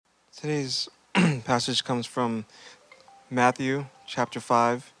Today's passage comes from Matthew chapter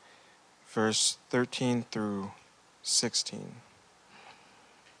 5, verse 13 through 16.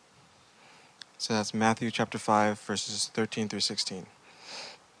 So that's Matthew chapter 5, verses 13 through 16.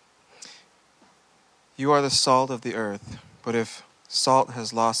 You are the salt of the earth, but if salt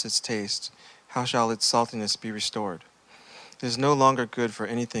has lost its taste, how shall its saltiness be restored? It is no longer good for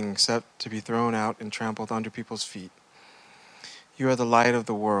anything except to be thrown out and trampled under people's feet. You are the light of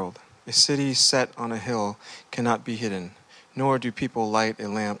the world. A city set on a hill cannot be hidden, nor do people light a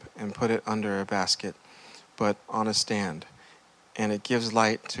lamp and put it under a basket, but on a stand, and it gives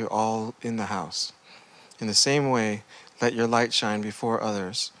light to all in the house. In the same way, let your light shine before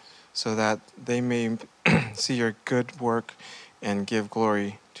others, so that they may see your good work and give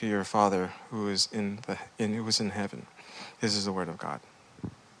glory to your Father who is in heaven. This is the word of God.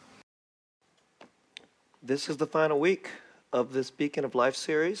 This is the final week of this Beacon of Life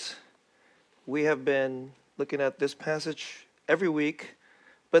series. We have been looking at this passage every week,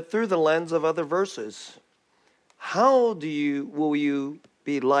 but through the lens of other verses. How will you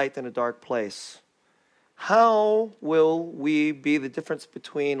be light in a dark place? How will we be the difference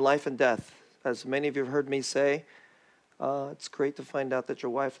between life and death? As many of you have heard me say, it's great to find out that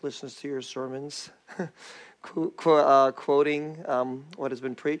your wife listens to your sermons, quoting what has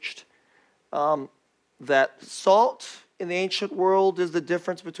been preached. That salt in the ancient world is the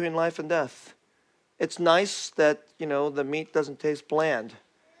difference between life and death. It's nice that, the meat doesn't taste bland.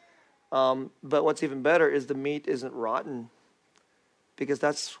 But what's even better is the meat isn't rotten, because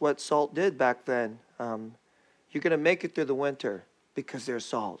that's what salt did back then. You're going to make it through the winter because there's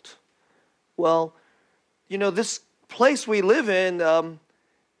salt. Well, this place we live in,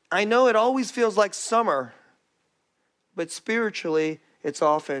 I know it always feels like summer, but spiritually, it's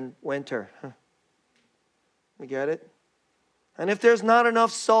often winter. You get it? And if there's not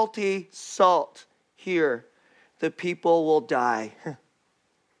enough salty salt here, the people will die.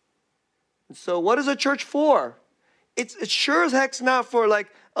 So what is a church for? It's sure as heck's not for like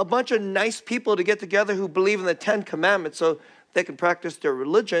a bunch of nice people to get together who believe in the 10 Commandments so they can practice their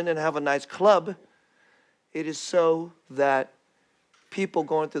religion and have a nice club. It is so that people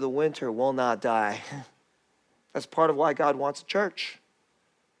going through the winter will not die. That's part of why God wants a church.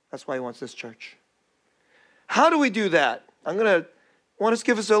 That's why he wants this church. How do we do that? I want to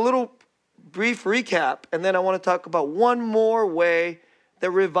give us a little brief recap, and then I want to talk about one more way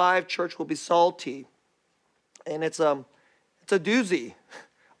that revived church will be salty. And it's a doozy.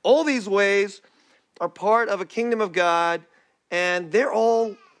 All these ways are part of a kingdom of God, and they're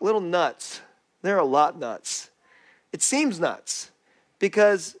all little nuts. They're a lot nuts. It seems nuts,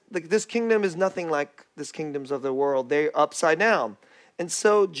 because this kingdom is nothing like this kingdoms of the world. They're upside down. And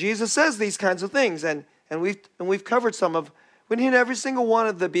so Jesus says these kinds of things, and we've covered some of. We didn't hit every single one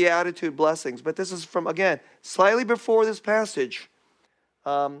of the beatitude blessings, but this is from, again, slightly before this passage.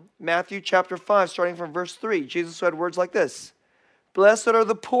 Matthew chapter 5, starting from verse 3. Jesus said words like this: "Blessed are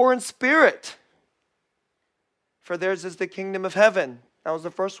the poor in spirit, for theirs is the kingdom of heaven." That was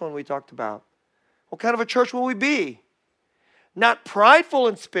the first one we talked about. What kind of a church will we be? Not prideful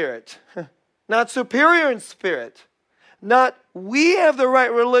in spirit, not superior in spirit, not we have the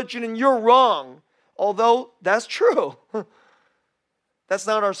right religion and you're wrong, although that's true. That's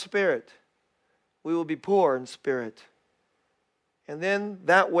not our spirit. We will be poor in spirit. And then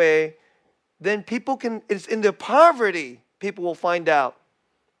that way, then it's in the poverty, people will find out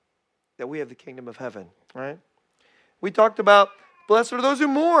that we have the kingdom of heaven, right? We talked about, blessed are those who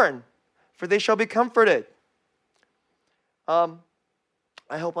mourn, for they shall be comforted. I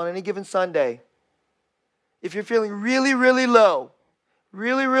hope on any given Sunday, if you're feeling really, really low,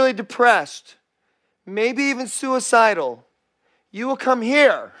 really, really depressed, maybe even suicidal, you will come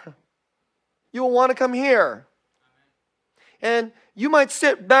here. You will want to come here. And you might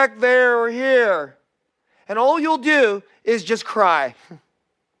sit back there or here, and all you'll do is just cry.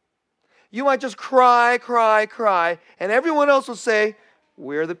 You might just cry, and everyone else will say,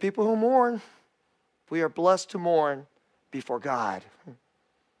 we're the people who mourn. We are blessed to mourn before God.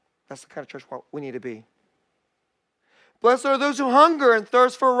 That's the kind of church we need to be. Blessed are those who hunger and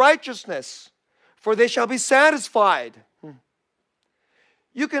thirst for righteousness, for they shall be satisfied.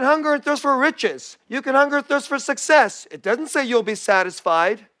 You can hunger and thirst for riches. You can hunger and thirst for success. It doesn't say you'll be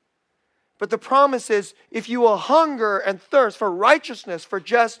satisfied. But the promise is, if you will hunger and thirst for righteousness, for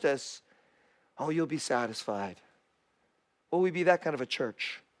justice, you'll be satisfied. Will we be that kind of a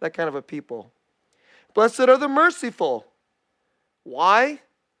church? That kind of a people? Blessed are the merciful. Why?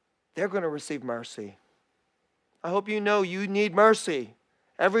 They're going to receive mercy. I hope you know you need mercy.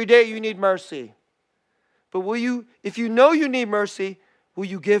 Every day you need mercy. But if you know you need mercy, Will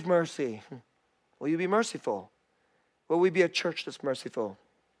you give mercy? Will you be merciful? Will we be a church that's merciful?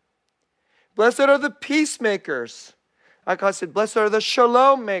 Blessed are the peacemakers. Like God said, blessed are the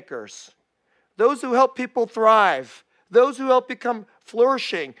shalom makers. Those who help people thrive. Those who help become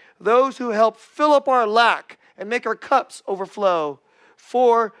flourishing. Those who help fill up our lack and make our cups overflow.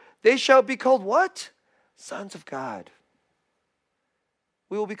 For they shall be called what? Sons of God.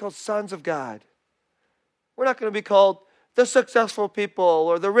 We will be called sons of God. We're not going to be called the successful people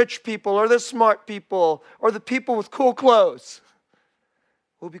or the rich people or the smart people or the people with cool clothes.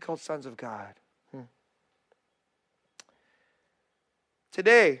 We'll be called sons of God.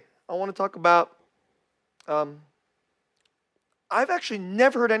 Today, I want to talk about, I've actually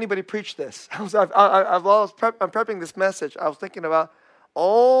never heard anybody preach this. I'm prepping this message. I was thinking about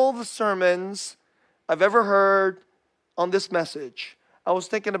all the sermons I've ever heard on this message. I was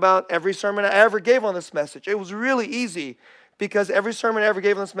thinking about every sermon I ever gave on this message. It was really easy because every sermon I ever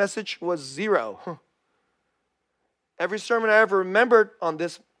gave on this message was 0. Every sermon I ever remembered on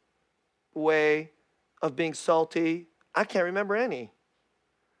this way of being salty, I can't remember any.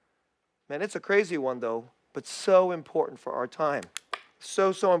 Man, it's a crazy one though, but so important for our time.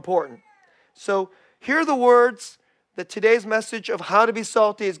 So important. So here are the words that today's message of how to be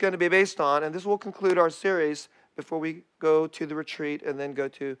salty is going to be based on, and this will conclude our series before we go to the retreat and then go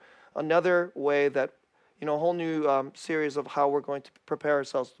to another way that, a whole new series of how we're going to prepare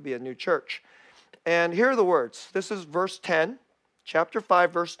ourselves to be a new church. And here are the words. This is verse 10, chapter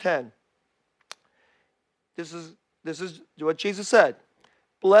 5, verse 10. This is what Jesus said.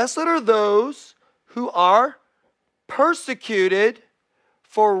 Blessed are those who are persecuted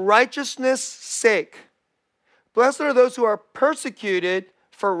for righteousness' sake. Blessed are those who are persecuted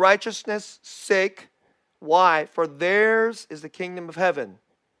for righteousness' sake. Why? For theirs is the kingdom of heaven.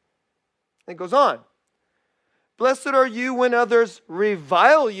 And it goes on. Blessed are you when others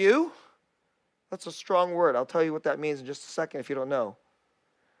revile you. That's a strong word. I'll tell you what that means in just a second if you don't know.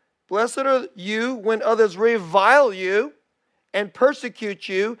 Blessed are you when others revile you and persecute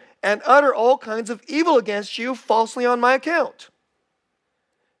you and utter all kinds of evil against you falsely on my account.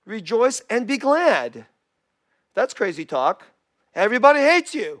 Rejoice and be glad. That's crazy talk. Everybody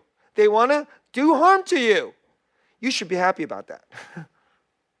hates you. They want to do harm to you. You should be happy about that.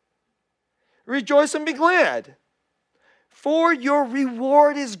 Rejoice and be glad. For your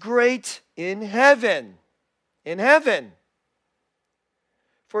reward is great in heaven. In heaven.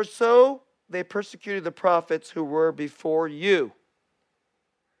 For so they persecuted the prophets who were before you.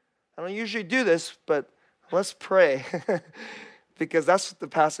 I don't usually do this, but let's pray. Because that's the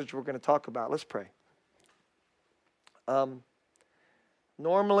passage we're going to talk about. Let's pray.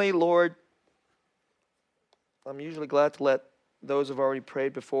 Normally, Lord, I'm usually glad to let those who've already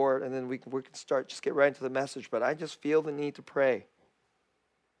prayed before, and then we can just get right into the message. But I just feel the need to pray.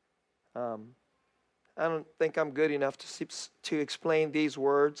 I don't think I'm good enough to explain these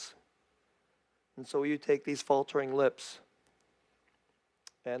words. And so will you take these faltering lips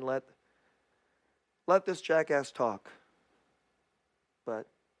and let this jackass talk. But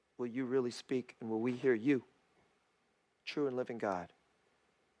will you really speak, and will we hear you, true and living God?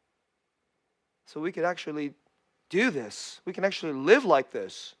 So we could actually do this. We can actually live like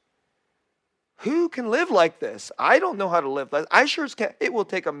this. Who can live like this? I don't know how to live like this. I sure can't. It will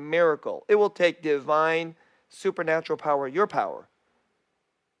take a miracle. It will take divine, supernatural power, your power,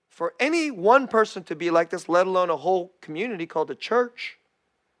 for any one person to be like this, let alone a whole community called a church.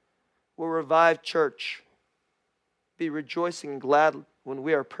 Will revive church. Be rejoicing and glad when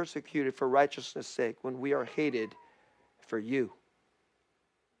we are persecuted for righteousness' sake, when we are hated for you.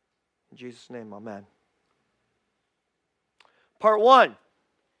 In Jesus' name, amen. Part 1,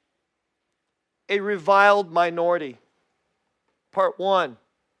 a reviled minority. Part 1,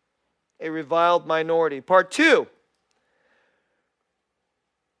 a reviled minority. Part 2,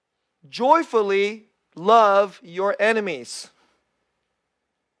 joyfully love your enemies.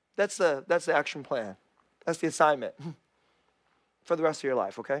 That's the action plan. That's the assignment for the rest of your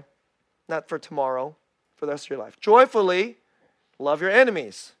life, okay? Not for tomorrow, for the rest of your life. Joyfully love your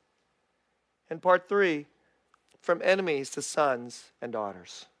enemies. And part 3, from enemies to sons and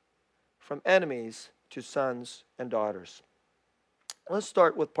daughters. From enemies to sons and daughters. Let's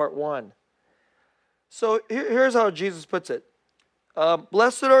start with part 1. So here's how Jesus puts it.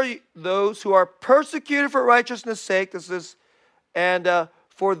 Blessed are those who are persecuted for righteousness' sake.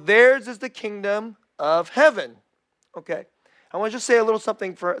 For theirs is the kingdom of heaven. Okay. I want to just say a little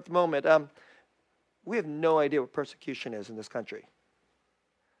something for at the moment. We have no idea what persecution is in this country.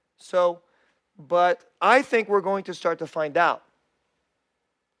 But I think we're going to start to find out.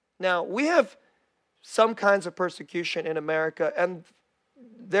 Now, we have some kinds of persecution in America, and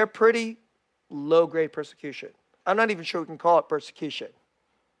they're pretty low-grade persecution. I'm not even sure we can call it persecution.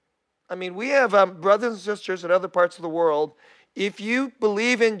 I mean, we have brothers and sisters in other parts of the world. If you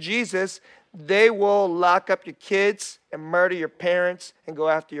believe in Jesus, they will lock up your kids and murder your parents and go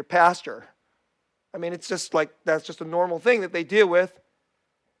after your pastor. I mean, it's just like, that's just a normal thing that they deal with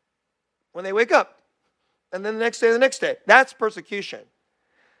when they wake up. And then the next day. That's persecution.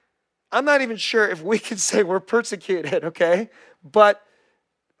 I'm not even sure if we can say we're persecuted, okay? But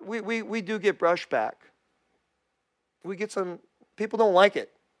we do get brushed back. We get some, people don't like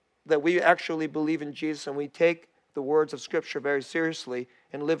it that we actually believe in Jesus and we take the words of Scripture very seriously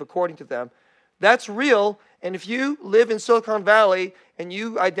and live according to them. That's real. And if you live in Silicon Valley and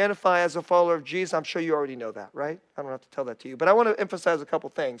you identify as a follower of Jesus, I'm sure you already know that, right? I don't have to tell that to you. But I want to emphasize a couple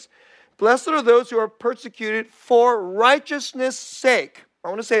things. Blessed are those who are persecuted for righteousness' sake. I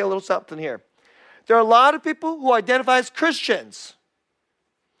want to say a little something here. There are a lot of people who identify as Christians.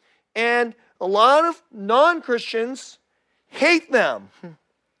 And a lot of non-Christians hate them.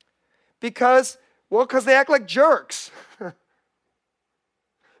 Because they act like jerks.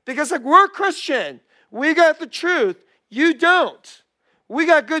 Because like, we're Christian. We got the truth. You don't. We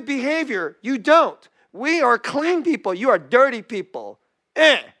got good behavior. You don't. We are clean people. You are dirty people.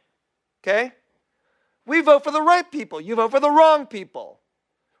 Okay? We vote for the right people. You vote for the wrong people.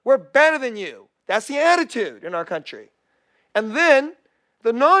 We're better than you. That's the attitude in our country. And then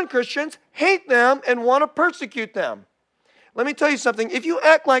the non-Christians hate them and want to persecute them. Let me tell you something. If you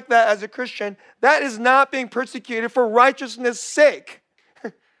act like that as a Christian, that is not being persecuted for righteousness' sake.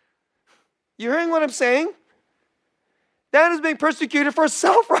 You hearing what I'm saying? That is being persecuted for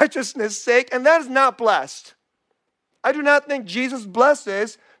self-righteousness' sake, and that is not blessed. I do not think Jesus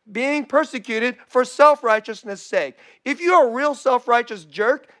blesses being persecuted for self-righteousness' sake. If you're a real self-righteous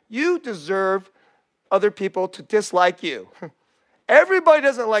jerk, you deserve other people to dislike you. Everybody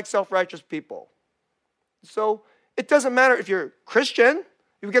doesn't like self-righteous people. So it doesn't matter if you're Christian,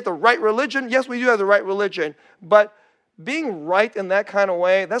 if you get the right religion. Yes, we do have the right religion, but being right in that kind of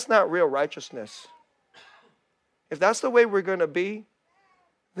way, that's not real righteousness. If that's the way we're going to be,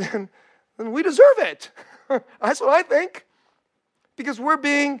 then we deserve it. That's what I think. Because we're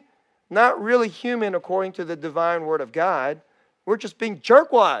being not really human according to the divine word of God. We're just being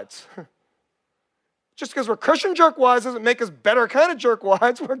jerkwads. Just because we're Christian jerkwads doesn't make us better kind of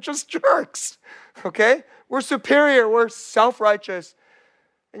jerkwads. We're just jerks. Okay? We're superior. We're self-righteous.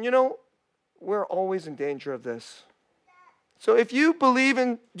 And you know, we're always in danger of this. So if you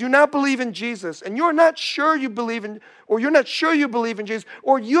do not believe in Jesus, and you're not sure you believe in, or you're not sure you believe in Jesus,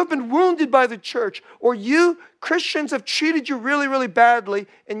 or you have been wounded by the church, or you Christians have treated you really, really badly,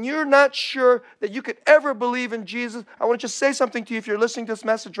 and you're not sure that you could ever believe in Jesus, I want to just say something to you if you're listening to this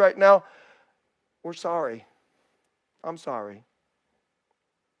message right now. We're sorry. I'm sorry.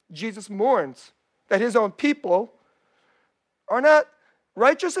 Jesus mourns that his own people are not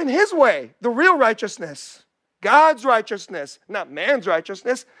righteous in his way, the real righteousness. God's righteousness, not man's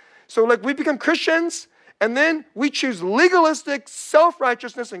righteousness. So like we become Christians and then we choose legalistic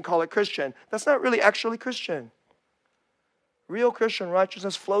self-righteousness and call it Christian. That's not really actually Christian. Real Christian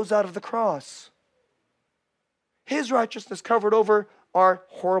righteousness flows out of the cross. His righteousness covered over our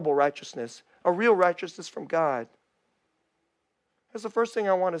horrible righteousness, a real righteousness from God. That's the first thing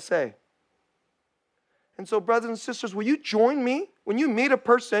I want to say. And so, brothers and sisters, will you join me when you meet a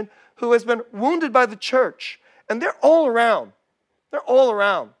person who has been wounded by the church? And they're all around. They're all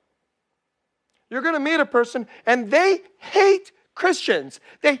around. You're going to meet a person and they hate Christians.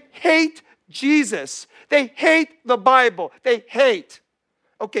 They hate Jesus. They hate the Bible. They hate.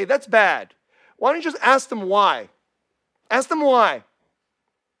 Okay, that's bad. Why don't you just ask them why? Ask them why.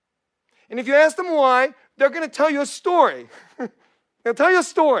 And if you ask them why, they're going to tell you a story. They'll tell you a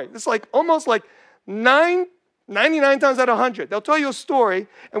story. It's like almost like 99 times out of 100. They'll tell you a story.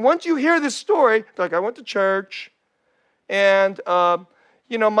 And once you hear this story, they're like, I went to church. And,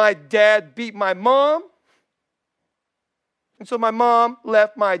 my dad beat my mom. And so my mom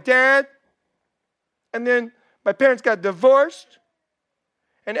left my dad. And then my parents got divorced.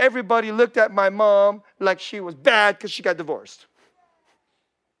 And everybody looked at my mom like she was bad because she got divorced.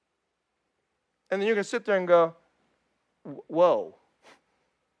 And then you're going to sit there and go, whoa.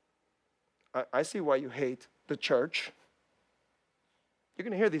 I see why you hate the church. You're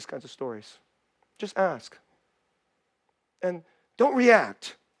going to hear these kinds of stories. Just ask. And don't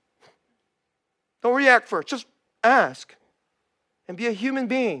react. Don't react first. Just ask. And be a human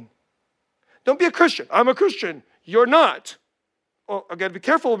being. Don't be a Christian. I'm a Christian. You're not. Oh, I got to be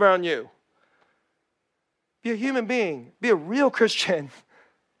careful around you. Be a human being. Be a real Christian.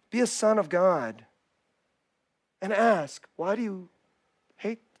 Be a son of God. And ask, why do you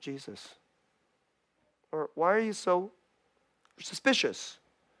hate Jesus? Or why are you so suspicious?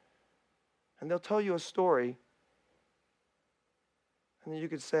 And they'll tell you a story, and then you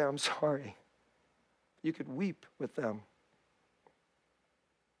could say, I'm sorry. You could weep with them.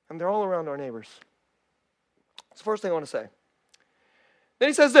 And they're all around our neighbors. That's the first thing I want to say. Then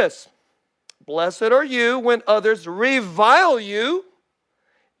he says this, blessed are you when others revile you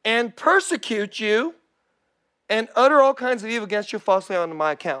and persecute you and utter all kinds of evil against you falsely on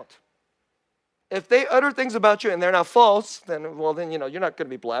my account. If they utter things about you and they're not false, then you're not going to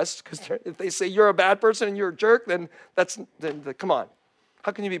be blessed. Because if they say you're a bad person and you're a jerk, then come on.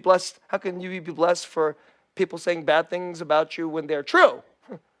 How can you be blessed? How can you be blessed for people saying bad things about you when they're true?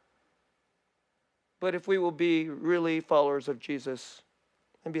 But if we will be really followers of Jesus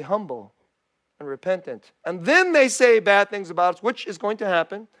and be humble and repentant, and then they say bad things about us, which is going to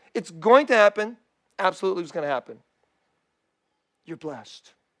happen. It's going to happen. Absolutely it's going to happen. You're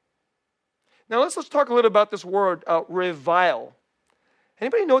blessed. Now let's talk a little about this word, revile.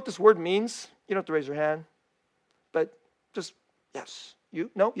 Anybody know what this word means? You don't have to raise your hand. But just, yes.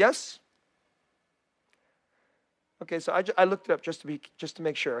 You? No? Yes? Okay, so I looked it up just to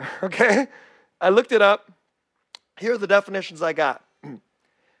make sure, okay? I looked it up. Here are the definitions I got.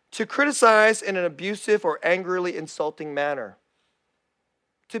 To criticize in an abusive or angrily insulting manner.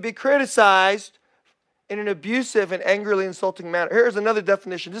 To be criticized in an abusive and angrily insulting manner. Here's another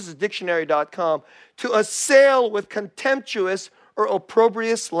definition. This is dictionary.com. To assail with contemptuous or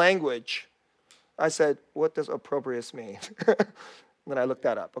opprobrious language. I said, what does opprobrious mean? Then I looked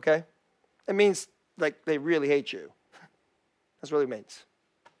that up, okay? It means like they really hate you. That's what it means.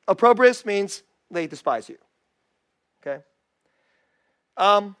 Opprobrious means they despise you, okay?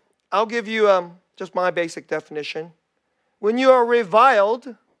 I'll give you just my basic definition. When you are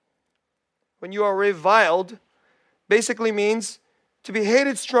reviled, basically means to be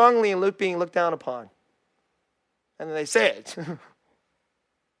hated strongly and being looked down upon. And then they say it.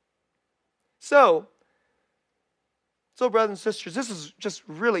 So, brothers and sisters, this is just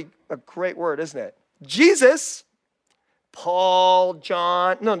really a great word, isn't it? Jesus,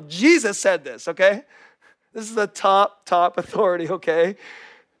 Jesus said this, okay? This is the top authority, okay?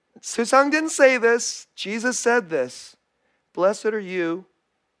 Susang didn't say this. Jesus said this. Blessed are you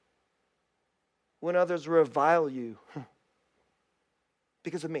when others revile you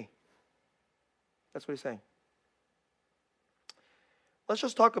because of me. That's what he's saying. Let's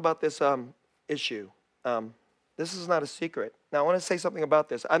just talk about this issue. This is not a secret. Now, I want to say something about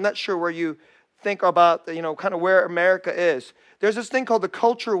this. I'm not sure where you think about, kind of where America is. There's this thing called the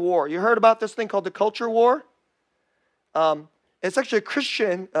culture war. You heard about this thing called the culture war? It's actually a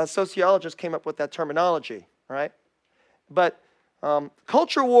Christian sociologist came up with that terminology, right? But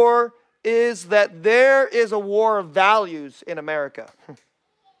culture war is that there is a war of values in America.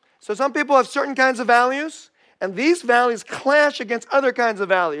 So some people have certain kinds of values, and these values clash against other kinds of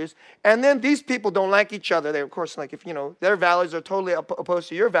values, and then these people don't like each other. They, of course, like if, their values are totally opposed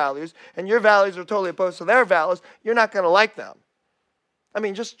to your values, and your values are totally opposed to their values, you're not going to like them. I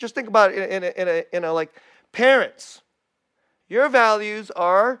mean, just think about it in a like parents. Your values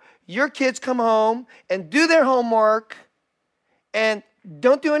are your kids come home and do their homework and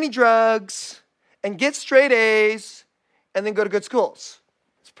don't do any drugs and get straight A's and then go to good schools.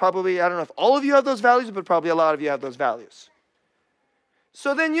 It's probably, I don't know if all of you have those values, but probably a lot of you have those values.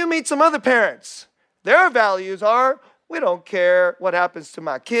 So then you meet some other parents. Their values are, we don't care what happens to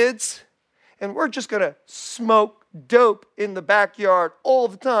my kids, and we're just going to smoke dope in the backyard all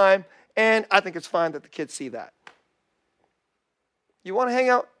the time, and I think it's fine that the kids see that. You want to hang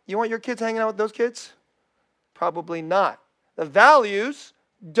out? You want your kids hanging out with those kids? Probably not. The values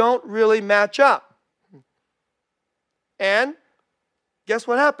don't really match up. And guess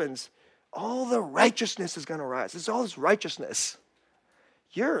what happens? All the righteousness is going to rise. There's all this righteousness.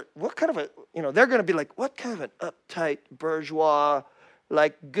 They're going to be like, what kind of an uptight bourgeois,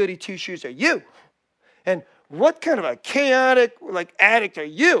 like goody two-shoes are you? And what kind of a chaotic, like addict are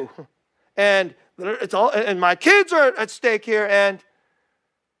you? And my kids are at stake here, and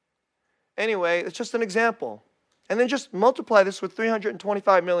anyway, it's just an example. And then just multiply this with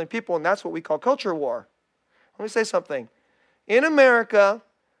 325 million people, and that's what we call culture war. Let me say something. In America,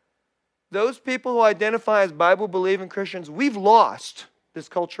 those people who identify as Bible-believing Christians, we've lost this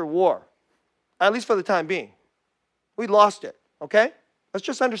culture war, at least for the time being. We lost it, okay? Let's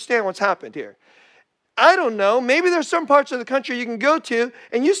just understand what's happened here. I don't know, maybe there's some parts of the country you can go to,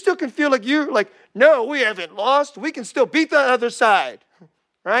 and you still can feel like no, we haven't lost. We can still beat the other side,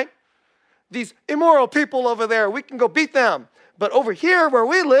 right? These immoral people over there, we can go beat them. But over here where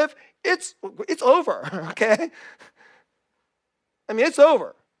we live, it's over, okay? I mean, it's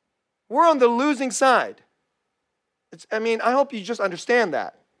over. We're on the losing side. I hope you just understand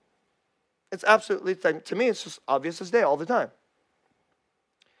that. It's absolutely, to me, it's just obvious as day all the time.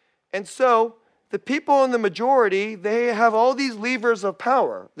 And so, the people in the majority, they have all these levers of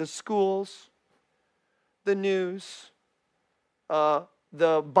power. The schools, the news, the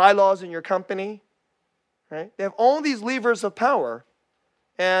bylaws in your company, right? They have all these levers of power.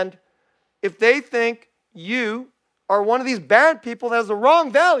 And if they think you are one of these bad people that has the wrong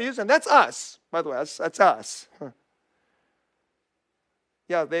values, and that's us, by the way, that's us.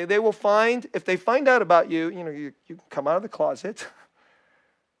 Yeah, they will find, if they find out about you, you come out of the closet,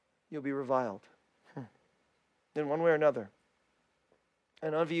 you'll be reviled in one way or another.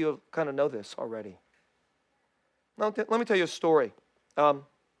 And none of you kind of know this already. Now, let me tell you a story.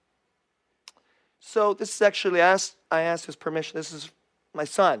 So this is actually, I asked his permission. This is my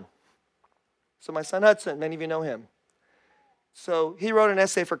son. So my son Hudson, many of you know him. So he wrote an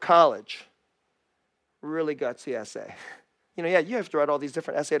essay for college. Really gutsy essay. You have to write all these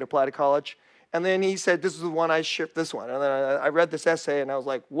different essays to apply to college. And then he said, this is the one I shipped this one. And then I read this essay and I was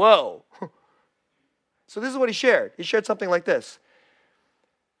like, whoa. So this is what he shared. He shared something like this.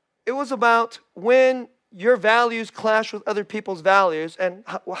 It was about when your values clash with other people's values and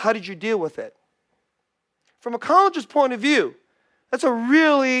how did you deal with it? From a college's point of view, that's a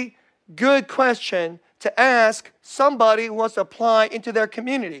really good question to ask somebody who wants to apply into their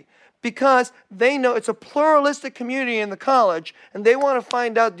community, because they know it's a pluralistic community in the college, and they want to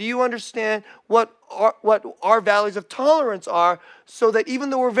find out, do you understand what our values of tolerance are, so that even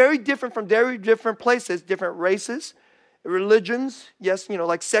though we're very different from very different places, different races, religions, yes,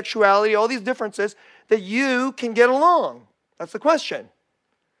 like sexuality, all these differences, that you can get along? That's the question.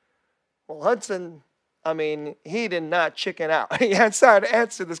 Well, Hudson, he did not chicken out. He decided to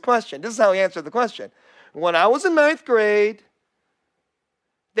answer this question. This is how he answered the question. When I was in 9th grade,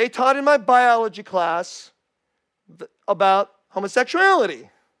 they taught in my biology class about homosexuality.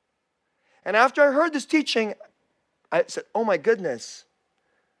 And after I heard this teaching, I said, oh my goodness,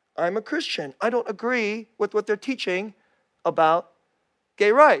 I'm a Christian. I don't agree with what they're teaching about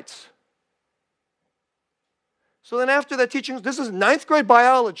gay rights. So then after that teaching, this is 9th grade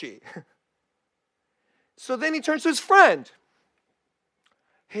biology. So then he turns to his friend.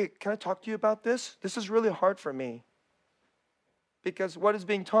 Hey, can I talk to you about this? This is really hard for me, because what is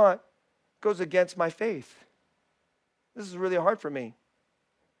being taught goes against my faith. This is really hard for me.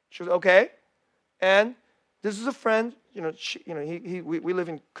 She was okay. And this is a friend, we live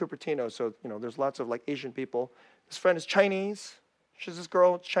in Cupertino, so, there's lots of like Asian people. This friend is Chinese. She's this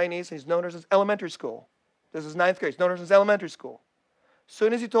girl, Chinese, and he's known her since elementary school. This is 9th grade. He's known her since elementary school. As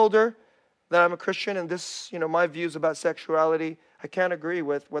soon as he told her that I'm a Christian and this, my views about sexuality, I can't agree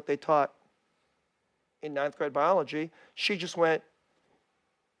with what they taught in 9th grade biology, she just went,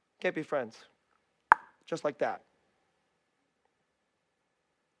 can't be friends. Just like that.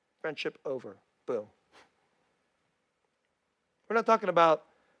 Friendship over. Boom. We're not talking about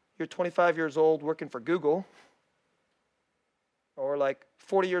you're 25 years old working for Google, or like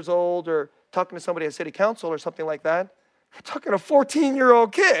 40 years old or talking to somebody at city council or something like that. We're talking a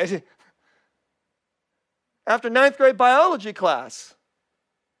 14-year-old kid after 9th grade biology class.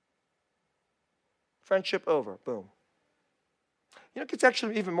 Friendship over. Boom. It gets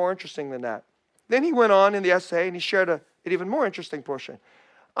actually even more interesting than that. Then he went on in the essay and he shared an even more interesting portion.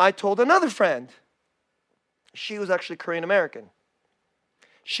 I told another friend. She was actually Korean American.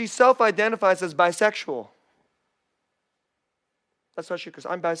 She self-identifies as bisexual. That's what she goes,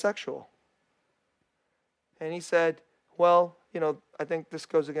 I'm bisexual. And he said, well, I think this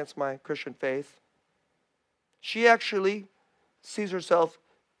goes against my Christian faith. She actually sees herself,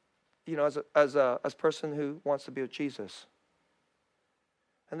 as a person who wants to be with Jesus.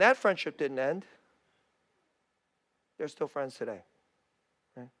 And that friendship didn't end. They're still friends today.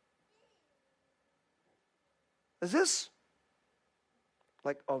 Right? Is this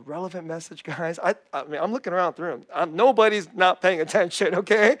like a relevant message, guys? I'm looking around the room. Nobody's not paying attention,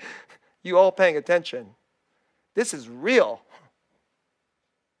 okay? You all paying attention. This is real.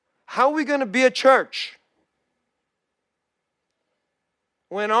 How are we going to be a church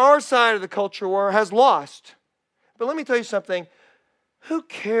when our side of the culture war has lost? But let me tell you something. Who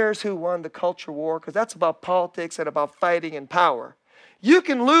cares who won the culture war? Because that's about politics and about fighting and power. You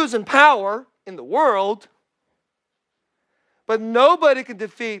can lose in power in the world, but nobody can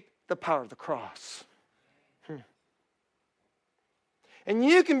defeat the power of the cross. And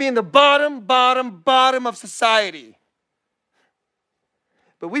you can be in the bottom of society,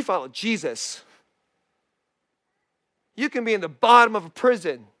 but we follow Jesus. You can be in the bottom of a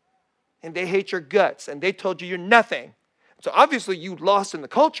prison, and they hate your guts, and they told you you're nothing. So obviously you lost in the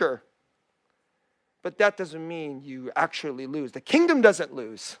culture, But that doesn't mean you actually lose. The kingdom doesn't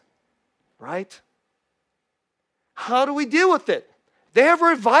lose, right? How do we deal with it? They have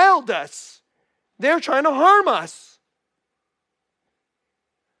reviled us. They're trying to harm us.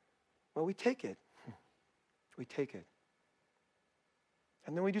 Well, we take it. We take it.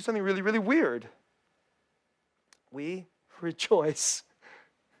 And then we do something really, really weird. We rejoice.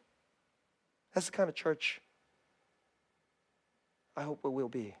 That's the kind of church I hope it will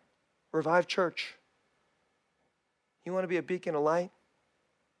be. Revive church. You want to be a beacon of light?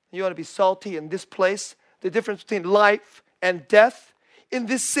 You want to be salty in this place? The difference between life and death in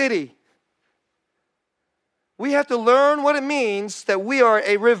this city. We have to learn what it means that we are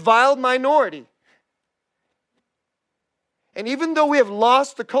a reviled minority. And even though we have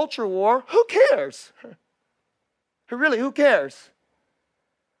lost the culture war, who cares? Really, who cares?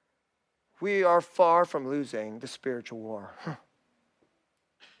 We are far from losing the spiritual war.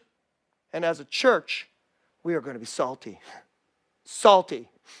 And as a church, we are going to be salty. Salty.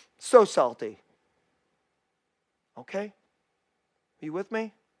 So salty. Okay? Are you with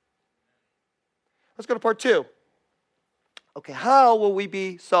me? Let's go to part 2. Okay, how will we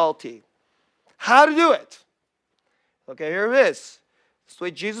be salty? How to do it? Okay, here it is. That's the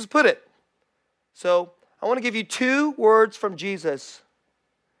way Jesus put it. So, I want to give you 2 words from Jesus.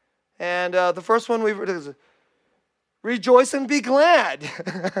 And the first one is rejoice and be glad.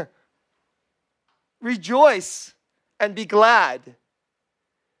 Rejoice and be glad.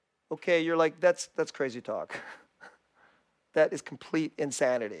 Okay, you're like, that's crazy talk. That is complete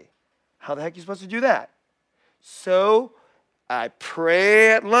insanity. How the heck are you supposed to do that? So, I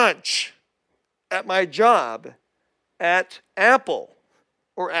pray at lunch, at my job, at Apple,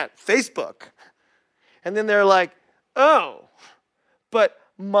 or at Facebook. And then they're like, oh, but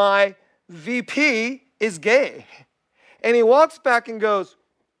my VP is gay. And he walks back and goes,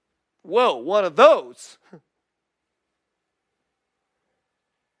 whoa, one of those.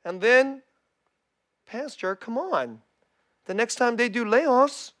 And then, Pastor, come on. The next time they do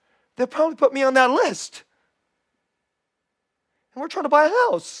layoffs, they'll probably put me on that list. And we're trying to buy a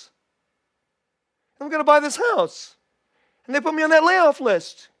house. And we're going to buy this house. And they put me on that layoff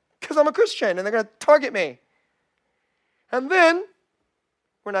list because I'm a Christian and they're going to target me. And then,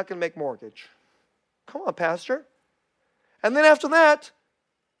 we're not going to make mortgage. Come on, Pastor. And then after that,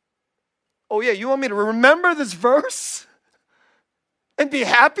 oh yeah, you want me to remember this verse and be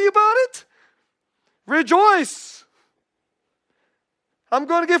happy about it? Rejoice. I'm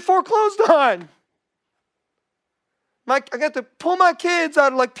going to get foreclosed on. I got to pull my kids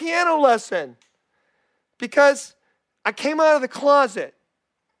out of like piano lesson because I came out of the closet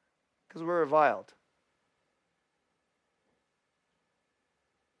because we're reviled.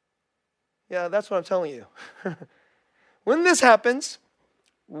 Yeah, that's what I'm telling you. When this happens,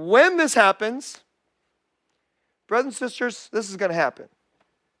 brothers and sisters, this is going to happen.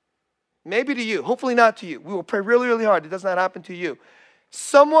 Maybe to you, hopefully not to you. We will pray really, really hard it does not happen to you.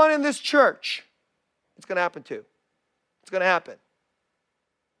 Someone in this church, it's going to happen to. It's going to happen.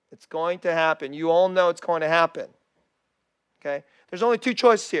 It's going to happen. You all know it's going to happen. Okay? There's only 2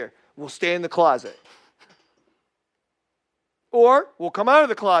 choices here. We'll stay in the closet. Or we'll come out of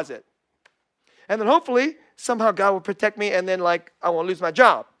the closet. And then hopefully, somehow God will protect me and then like I won't lose my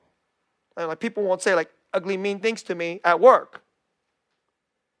job. And like people won't say like ugly, mean things to me at work.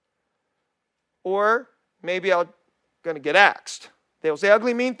 Or maybe I'm going to get axed. They will say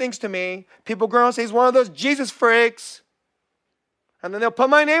ugly, mean things to me. People go and say he's one of those Jesus freaks. And then they'll put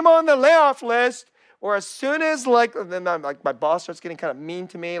my name on the layoff list. Or as soon as then I'm like my boss starts getting kind of mean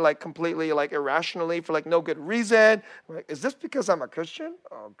to me, like completely, like irrationally for like no good reason. I'm like, is this because I'm a Christian?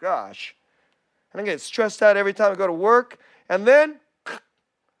 Oh gosh. And I get stressed out every time I go to work. And then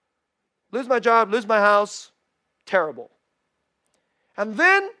lose my job, lose my house. Terrible. And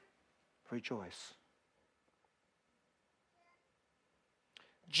then rejoice.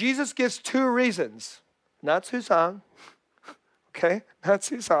 Jesus gives 2 reasons. Not Susan. Okay? Not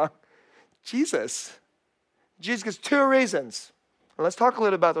Susan. Jesus. Jesus gives 2 reasons. And let's talk a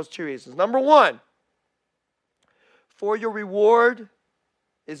little about those 2 reasons. Number 1, for your reward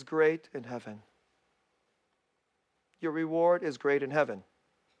is great in heaven. Your reward is great in heaven.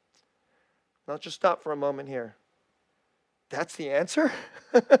 Now just stop for a moment here. That's the answer?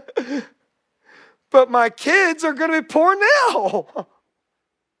 But my kids are going to be poor now.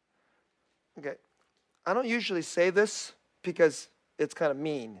 Okay. I don't usually say this because it's kind of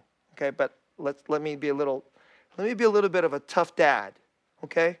mean. Okay, but let me be a little bit of a tough dad.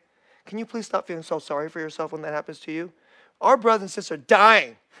 Okay? Can you please stop feeling so sorry for yourself when that happens to you? Our brothers and sisters are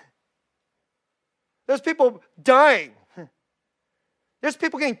dying. There's people dying. There's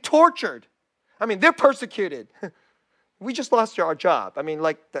people getting tortured. I mean, they're persecuted. We just lost our job. I mean,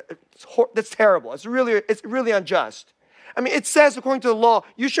 like, that's terrible. It's really unjust. I mean, it says, according to the law,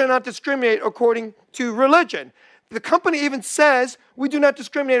 you shall not discriminate according to religion. The company even says, we do not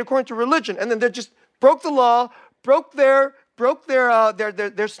discriminate according to religion. And then they just broke the law, broke their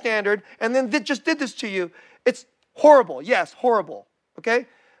standard, and then they just did this to you. It's horrible. Yes, horrible. Okay?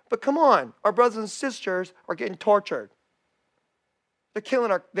 But come on, our brothers and sisters are getting tortured. They're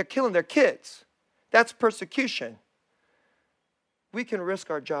killing their kids. That's persecution. We can risk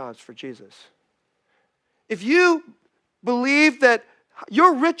our jobs for Jesus. If you believe that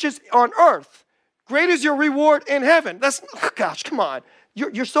your riches on earth, great is your reward in heaven. Gosh, come on.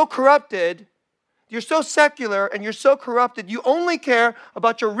 You're so corrupted. You're so secular and you're so corrupted. You only care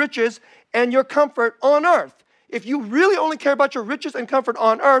about your riches and your comfort on earth. If you really only care about your riches and comfort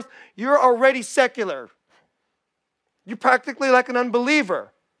on earth, you're already secular. You're practically like an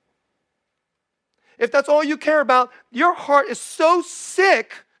unbeliever. If that's all you care about, your heart is so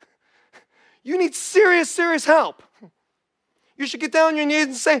sick, you need serious, serious help. You should get down on your knees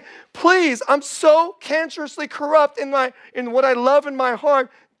and say, please, I'm so cancerously corrupt in what I love in my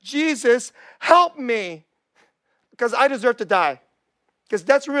heart. Jesus, help me. Because I deserve to die.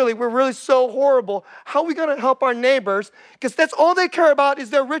 Because we're really so horrible. How are we going to help our neighbors? Because that's all they care about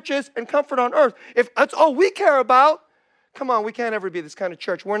is their riches and comfort on earth. If that's all we care about, come on, we can't ever be this kind of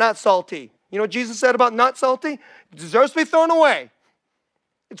church. We're not salty. You know what Jesus said about not salty? It deserves to be thrown away.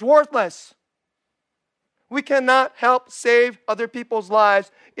 It's worthless. We cannot help save other people's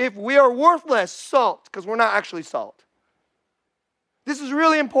lives if we are worthless salt, because we're not actually salt. This is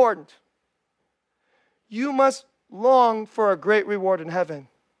really important. You must long for a great reward in heaven.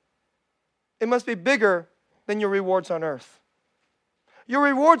 It must be bigger than your rewards on earth. Your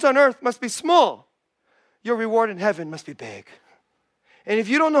rewards on earth must be small. Your reward in heaven must be big. And if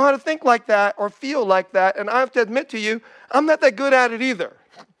you don't know how to think like that or feel like that, and I have to admit to you, I'm not that good at it either.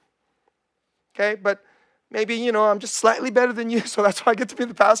 Okay, but maybe, I'm just slightly better than you, so that's why I get to be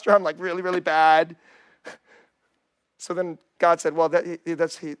the pastor. I'm like really, really bad. So then God said, well,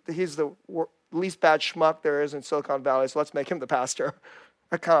 he's the least bad schmuck there is in Silicon Valley, so let's make him the pastor.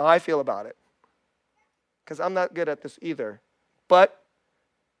 That's kind of how I feel about it. Because I'm not good at this either. But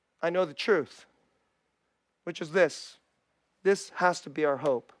I know the truth, which is this. This has to be our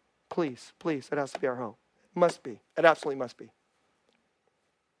hope. Please, it has to be our hope. It must be. It absolutely must be.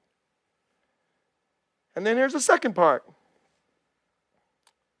 And then here's the second part.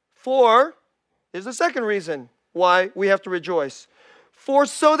 Here's the second reason why we have to rejoice. For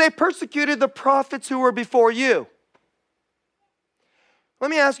so they persecuted the prophets who were before you.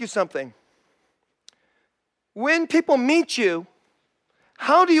 Let me ask you something. When people meet you,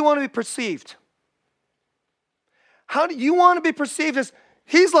 how do you want to be perceived? How do you want to be perceived as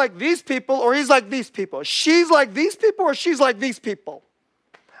he's like these people or he's like these people? She's like these people or she's like these people?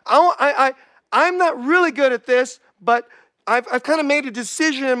 I'm not really good at this, but I've kind of made a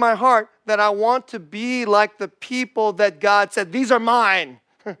decision in my heart that I want to be like the people that God said, these are mine.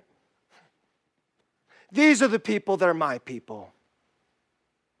 These are the people that are my people.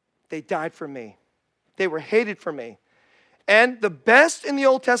 They died for me. They were hated for me. And the best in the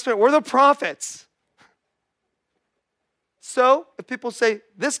Old Testament were the prophets. So if people say,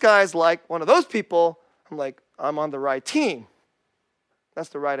 this guy's like one of those people, I'm like, I'm on the right team. That's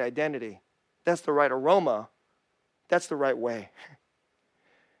the right identity. That's the right aroma. That's the right way.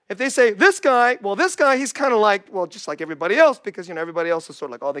 If they say, this guy, he's kind of like, well, just like everybody else, because, everybody else is sort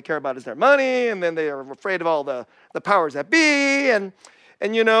of like all they care about is their money, and then they are afraid of all the powers that be, and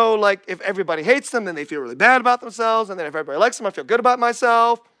like if everybody hates them, then they feel really bad about themselves, and then if everybody likes them, I feel good about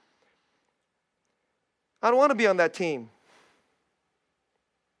myself. I don't want to be on that team.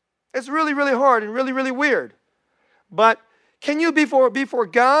 It's really, really hard and really, really weird. But can you be before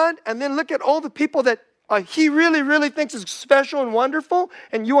God and then look at all the people that he really, really thinks is special and wonderful,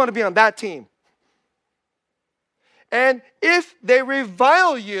 and you want to be on that team? And if they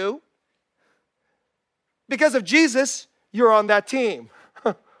revile you because of Jesus, you're on that team.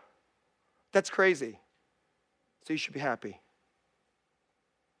 That's crazy. So you should be happy.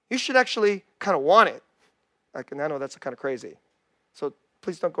 You should actually kind of want it. I know that's kind of crazy. So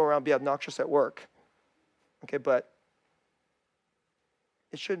please don't go around and be obnoxious at work. Okay, but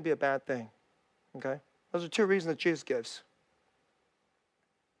it shouldn't be a bad thing. Okay? Those are two reasons that Jesus gives.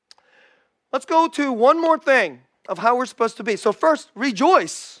 Let's go to one more thing of how we're supposed to be. So first,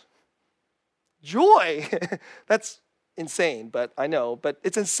 rejoice. Joy. That's insane, but I know. But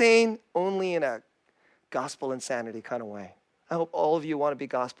it's insane only in a gospel insanity kind of way. I hope all of you want to be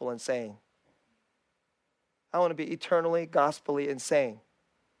gospel insane. I want to be eternally, gospelly insane.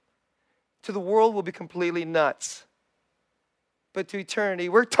 to the world will be completely nuts. But to eternity,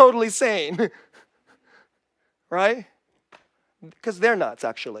 we're totally sane. Right? Because they're nuts,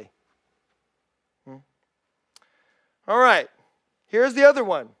 actually. All right. Here's the other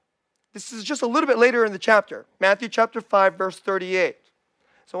one. This is just a little bit later in the chapter. Matthew chapter 5, verse 38.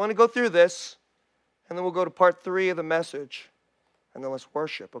 So I want to go through this, and then we'll go to part 3 of the message. And then let's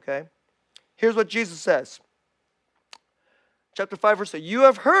worship, okay? Here's what Jesus says. Chapter 5, verse 8. You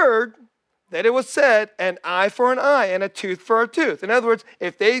have heard that it was said, an eye for an eye and a tooth for a tooth. In other words,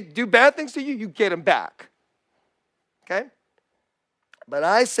 if they do bad things to you, you get them back. Okay? But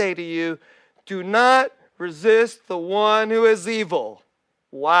I say to you, do not resist the one who is evil.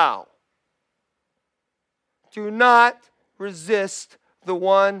 Wow. Do not resist the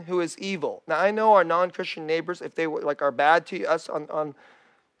one who is evil. Now, I know our non-Christian neighbors, if they are bad to us on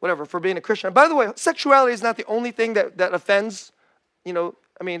whatever, for being a Christian. And by the way, sexuality is not the only thing that offends, it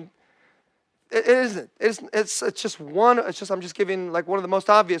isn't. It's just one, I'm just giving like one of the most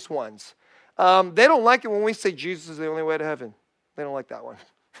obvious ones. They don't like it when we say Jesus is the only way to heaven. They don't like that one.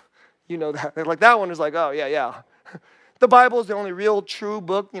 You know that. They're like, that one is like, oh, yeah. The Bible is the only real true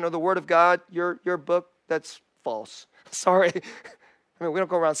book, the Word of God. Your book, that's false. Sorry. I mean, we don't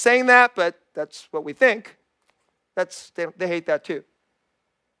go around saying that, but that's what we think. They hate that too.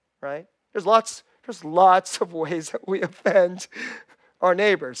 Right? There's lots of ways that we offend our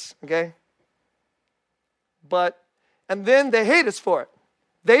neighbors, okay? And then they hate us for it.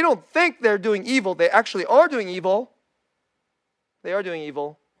 They don't think they're doing evil. They actually are doing evil. They are doing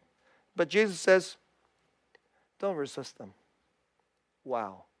evil. But Jesus says, don't resist them.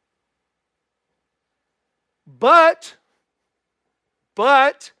 Wow. But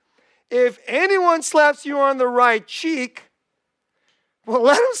if anyone slaps you on the right cheek, well,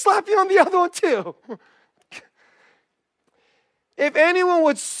 let him slap you on the other one too. If anyone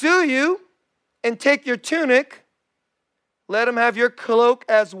would sue you and take your tunic, let him have your cloak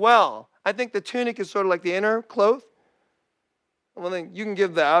as well. I think the tunic is sort of like the inner cloth. Well, then you can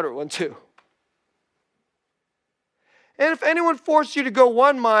give the outer one too. And if anyone forced you to go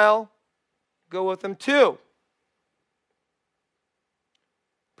 1 mile, go with them 2.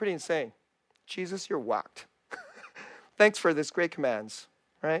 Pretty insane. Jesus, you're whacked. Thanks for this great commands,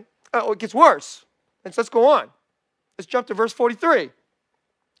 right? Oh, it gets worse. And so let's go on. Let's jump to verse 43.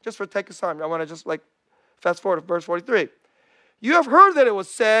 Just for take of time, I want to just fast forward to verse 43. You have heard that it was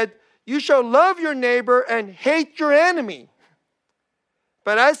said, you shall love your neighbor and hate your enemy.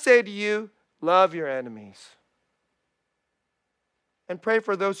 But I say to you, love your enemies. And pray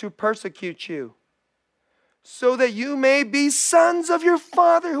for those who persecute you, so that you may be sons of your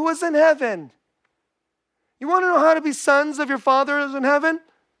Father who is in heaven. You want to know how to be sons of your Father who is in heaven?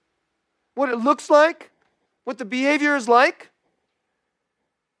 What it looks like? What the behavior is like?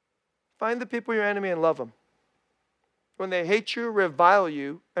 Find the people your enemy and love them. When they hate you, revile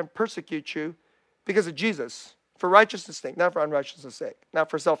you, and persecute you because of Jesus, for righteousness' sake, not for unrighteousness' sake, not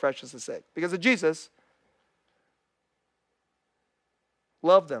for self-righteousness' sake. Because of Jesus,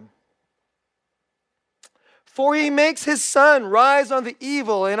 love them. For he makes his sun rise on the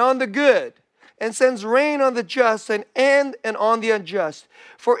evil and on the good, and sends rain on the just and on the unjust.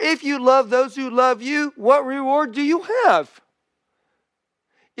 For if you love those who love you, what reward do you have?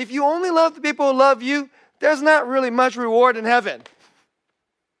 If you only love the people who love you, there's not really much reward in heaven.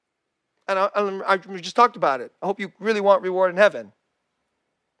 And I just talked about it. I hope you really want reward in heaven.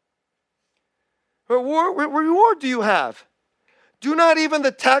 What reward do you have? Do not even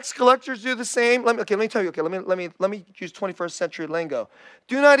the tax collectors do the same? Let me tell you. Okay, let me use 21st century lingo.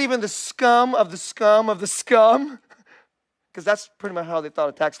 Do not even the scum of the scum of the scum, because that's pretty much how they thought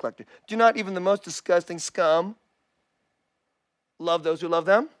of tax collector. Do not even the most disgusting scum love those who love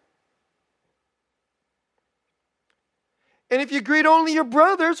them? And if you greet only your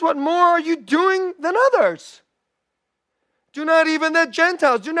brothers, what more are you doing than others? Do not even the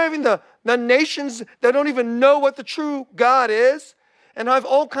Gentiles, do not even the nations that don't even know what the true God is and have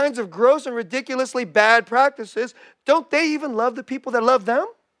all kinds of gross and ridiculously bad practices, don't they even love the people that love them?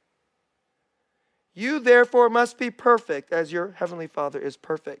 You therefore must be perfect as your heavenly Father is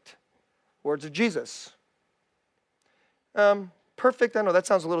perfect. Words of Jesus. Perfect, I know that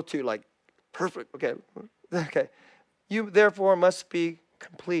sounds a little too perfect. Okay. You therefore must be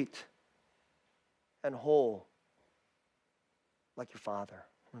complete and whole like your Father.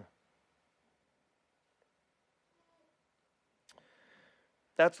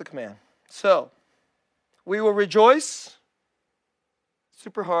 That's the command. So, we will rejoice.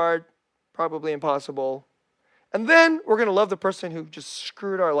 Super hard, probably impossible. And then we're going to love the person who just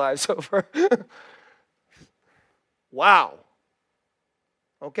screwed our lives over. Wow.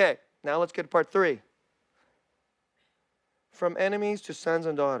 Okay. Now let's get to part 3. From enemies to sons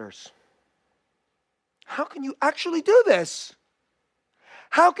and daughters. How can you actually do this?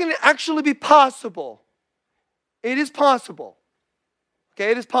 How can it actually be possible? It is possible.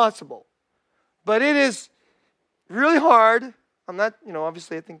 Okay, it is possible. But it is really hard. I'm not,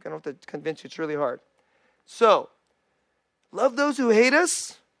 obviously I think I don't have to convince you it's really hard. So, love those who hate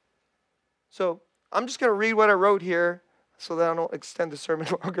us. So, I'm just going to read what I wrote here so that I don't extend the sermon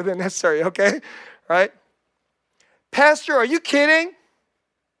longer than necessary, okay? Right? Pastor, are you kidding?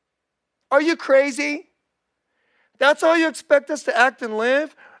 Are you crazy? That's how you expect us to act and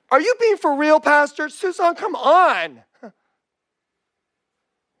live? Are you being for real, Pastor? Susan, come on.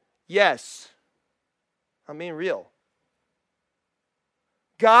 Yes, I'm being real.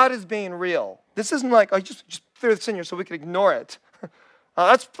 God is being real. This isn't like, I just threw this in here so we can ignore it.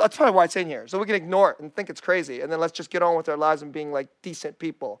 That's probably why it's in here, so we can ignore it and think it's crazy, and then let's just get on with our lives and being like decent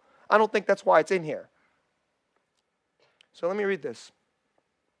people. I don't think that's why it's in here. So let me read this.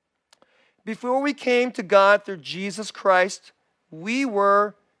 Before we came to God through Jesus Christ, we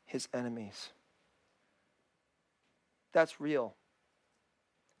were his enemies. That's real.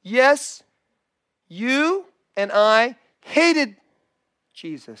 Yes, you and I hated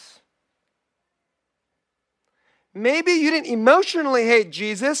Jesus. Maybe you didn't emotionally hate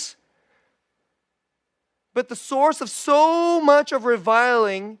Jesus, but the source of so much of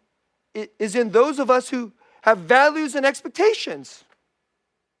reviling is in those of us who have values and expectations,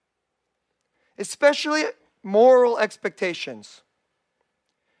 especially moral expectations.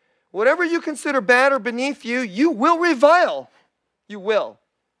 Whatever you consider bad or beneath you, you will revile. You will.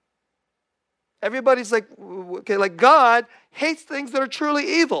 Everybody's like, okay, like God hates things that are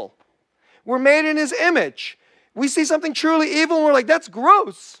truly evil. We're made in his image. We see something truly evil and we're like, that's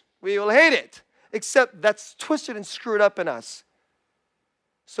gross. We will hate it. Except that's twisted and screwed up in us.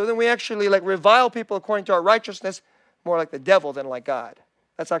 So then we actually like revile people according to our righteousness, more like the devil than like God.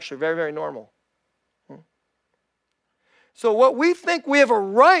 That's actually very, very normal. So what we think we have a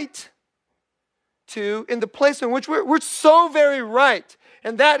right to in the place in which we're so very right,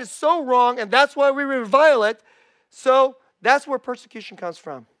 and that is so wrong, and that's why we revile it. So that's where persecution comes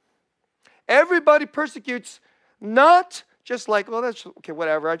from. Everybody persecutes, not just like, well, that's okay,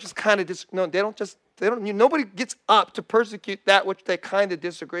 whatever. I just kind of no, nobody gets up to persecute that which they kind of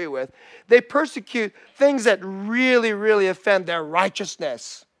disagree with. They persecute things that really, really offend their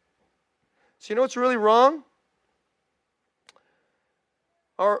righteousness. So you know what's really wrong?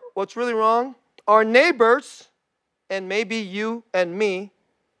 What's really wrong? Our neighbors, and maybe you and me,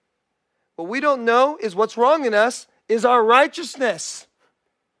 what we don't know is what's wrong in us is our righteousness.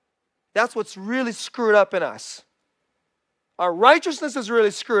 That's what's really screwed up in us. Our righteousness is really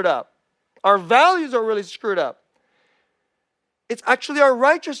screwed up. Our values are really screwed up. It's actually our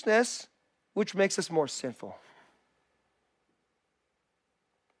righteousness which makes us more sinful.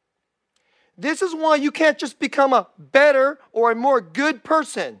 This is why you can't just become a better or a more good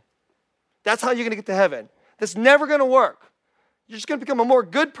person. That's how you're going to get to heaven. That's never going to work. You're just going to become a more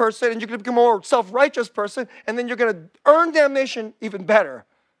good person, and you're going to become a more self-righteous person, and then you're going to earn damnation even better.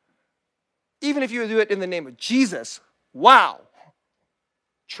 Even if you do it in the name of Jesus. Wow.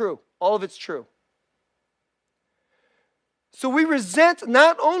 True. All of it's true. So we resent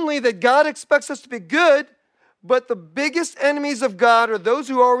not only that God expects us to be good, but the biggest enemies of God are those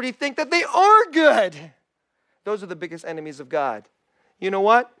who already think that they are good. Those are the biggest enemies of God. You know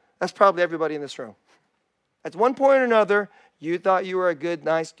what? That's probably everybody in this room. At one point or another, you thought you were a good,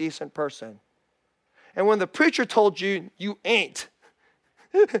 nice, decent person. And when the preacher told you, you ain't.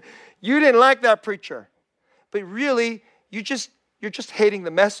 You didn't like that preacher. But really, you're just hating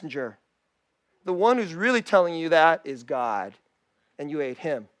the messenger. The one who's really telling you that is God. And you hate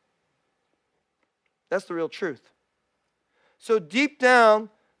him. That's the real truth. So deep down,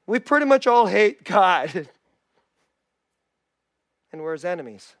 we pretty much all hate God. And we're his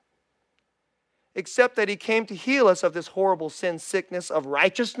enemies. Except that he came to heal us of this horrible sin, sickness, of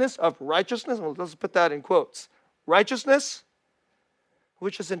righteousness. Well, let's put that in quotes. Righteousness,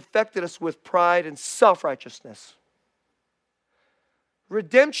 which has infected us with pride and self-righteousness.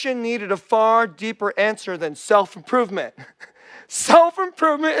 Redemption needed a far deeper answer than self-improvement.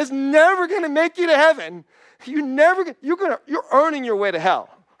 Self-improvement is never going to make you to heaven. You're earning your way to hell.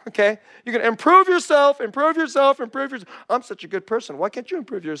 Okay? You're going to improve yourself. I'm such a good person. Why can't you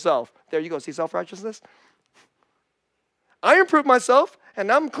improve yourself? There you go. See self-righteousness? I improved myself,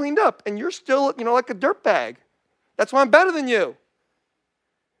 and I'm cleaned up, and you're still, like a dirt bag. That's why I'm better than you.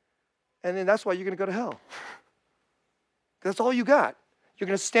 And then that's why you're going to go to hell. That's all you got. You're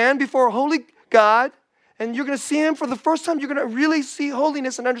going to stand before a holy God, And you're going to see him for the first time. You're going to really see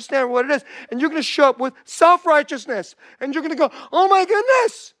holiness and understand what it is. And you're going to show up with self-righteousness. And you're going to go, oh my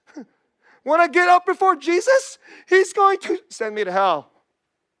goodness. When I get up before Jesus, he's going to send me to hell.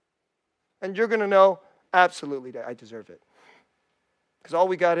 And you're going to know, absolutely, I deserve it. Because all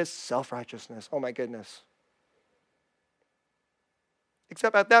we got is self-righteousness. Oh my goodness.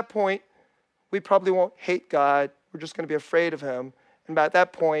 Except at that point, we probably won't hate God. We're just going to be afraid of him. And at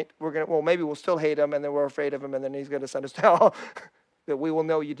that point, maybe we'll still hate him, and then we're afraid of him, and then he's going to send us to hell. That we will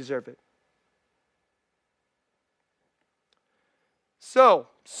know you deserve it. So,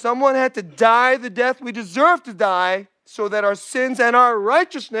 someone had to die the death we deserve to die so that our sins and our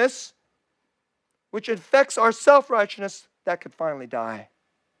righteousness, which infects our self-righteousness, that could finally die.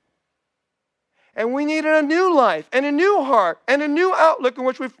 And we needed a new life and a new heart and a new outlook in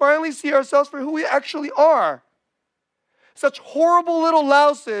which we finally see ourselves for who we actually are. Such horrible little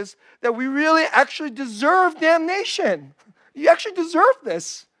louses that we really actually deserve damnation. You actually deserve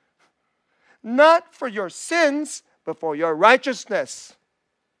this. Not for your sins, but for your righteousness.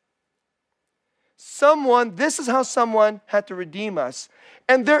 This is how someone had to redeem us.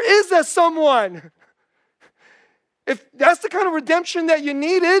 And there is a someone. If that's the kind of redemption that you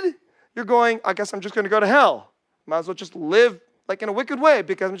needed, you're going, I guess I'm just going to go to hell. Might as well just live like in a wicked way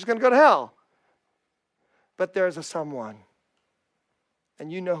because I'm just going to go to hell. But there's a someone.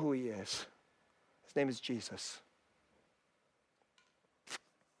 And you know who he is. His name is Jesus. I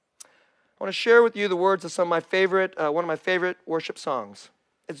want to share with you the words of one of my favorite worship songs.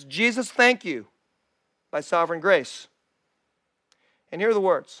 It's Jesus Thank You by Sovereign Grace. And here are the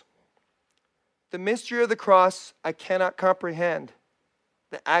words. The mystery of the cross I cannot comprehend,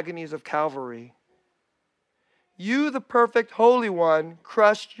 the agonies of Calvary. You, the perfect Holy One,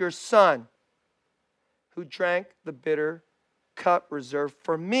 crushed your Son, who drank the bitter cup reserved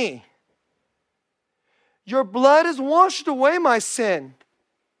for me. Your blood has washed away my sin,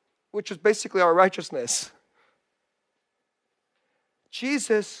 which is basically our righteousness.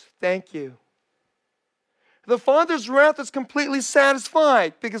 Jesus, thank you. The Father's wrath is completely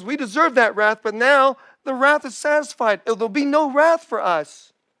satisfied because we deserve that wrath, but now the wrath is satisfied. There'll be no wrath for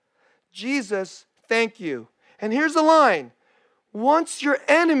us. Jesus, thank you. And here's the line. Once your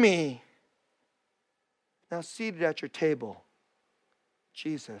enemy, now seated at your table,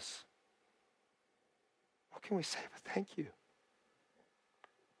 Jesus. What can we say but thank you?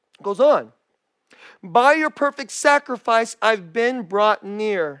 It goes on. By your perfect sacrifice, I've been brought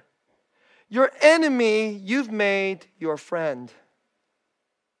near. Your enemy, you've made your friend.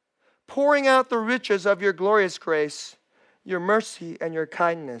 Pouring out the riches of your glorious grace, your mercy and your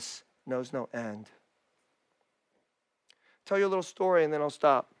kindness knows no end. Tell you a little story and then I'll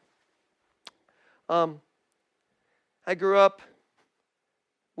stop. I grew up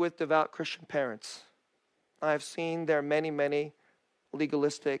with devout Christian parents. I've seen their many, many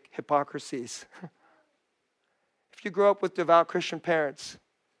legalistic hypocrisies. If you grow up with devout Christian parents,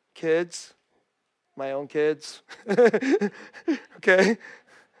 kids, my own kids, okay,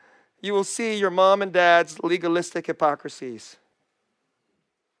 you will see your mom and dad's legalistic hypocrisies.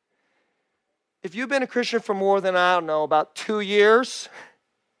 If you've been a Christian for more than, about 2 years,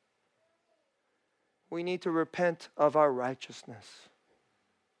 we need to repent of our righteousness.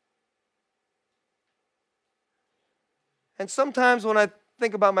 And sometimes when I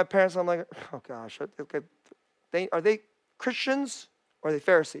think about my parents, I'm like, oh gosh, are they Christians or are they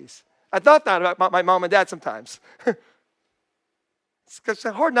Pharisees? I thought that about my mom and dad sometimes. It's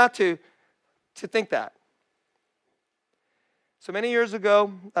hard not to think that. So many years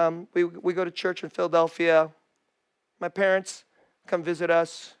ago, we go to church in Philadelphia. My parents come visit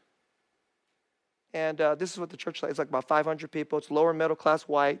us. And this is what the church is like. It's like about 500 people. It's lower middle class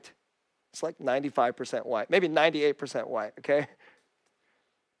white. It's like 95% white, maybe 98% white, okay?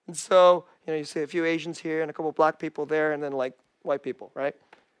 And so, you see a few Asians here and a couple of black people there and then like white people, right?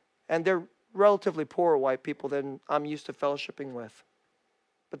 And they're relatively poorer white people than I'm used to fellowshipping with.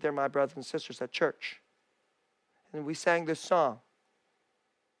 But they're my brothers and sisters at church. And we sang this song.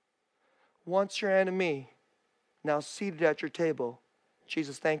 Once your enemy, now seated at your table.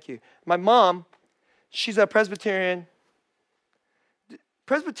 Jesus, thank you. My mom, she's a Presbyterian.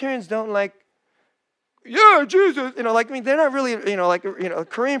 Presbyterians don't like, yeah, Jesus. They're not really,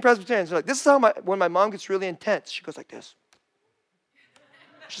 Korean Presbyterians. They're like, this is how when my mom gets really intense, she goes like this.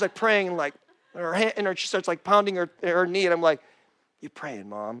 She's like praying, like her hand, and she starts like pounding her knee, and I'm like, you praying,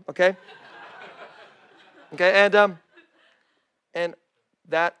 Mom, okay? Okay, and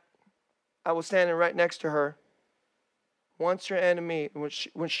that I was standing right next to her. Once your enemy,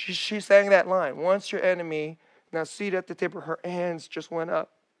 when she sang that line, once your enemy, now seated at the table, her hands just went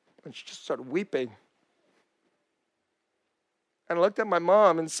up, and she just started weeping. And I looked at my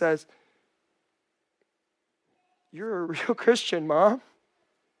mom and says, "You're a real Christian, Mom."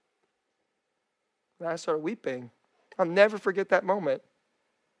 And I started weeping. I'll never forget that moment.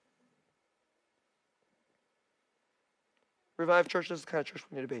 Revive Church is the kind of church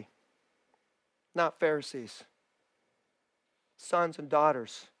we need to be. Not Pharisees. Sons and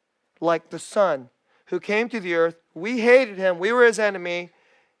daughters. Like the Son who came to the earth. We hated him. We were his enemy.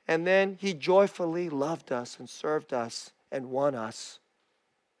 And then he joyfully loved us and served us and won us.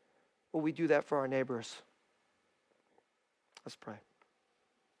 Will we do that for our neighbors? Let's pray.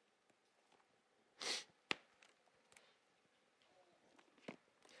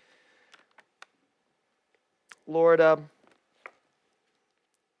 Lord,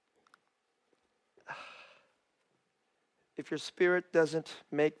 if your Spirit doesn't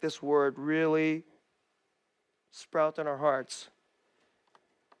make this word really sprout in our hearts,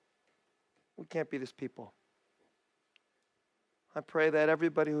 we can't be this people. I pray that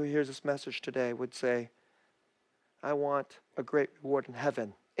everybody who hears this message today would say, I want a great reward in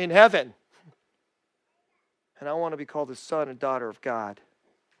heaven. In heaven! And I want to be called the son and daughter of God.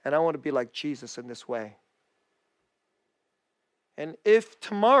 And I want to be like Jesus in this way. And if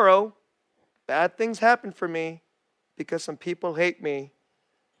tomorrow bad things happen for me because some people hate me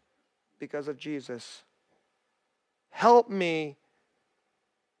because of Jesus, help me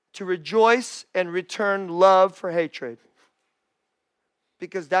to rejoice and return love for hatred.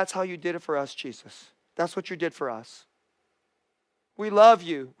 Because that's how you did it for us, Jesus. That's what you did for us. We love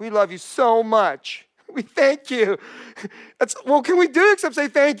you. We love you so much. We thank you. What can we do except say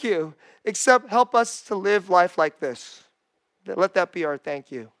thank you? Except help us to live life like this. Let that be our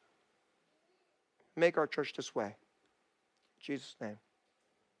thank you. Make our church this way. In Jesus' name.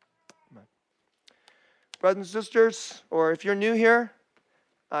 Amen. Brothers and sisters, or if you're new here,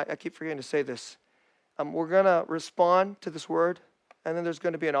 I keep forgetting to say this. We're going to respond to this word, and then there's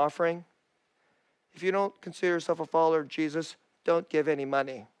going to be an offering. If you don't consider yourself a follower of Jesus, don't give any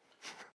money.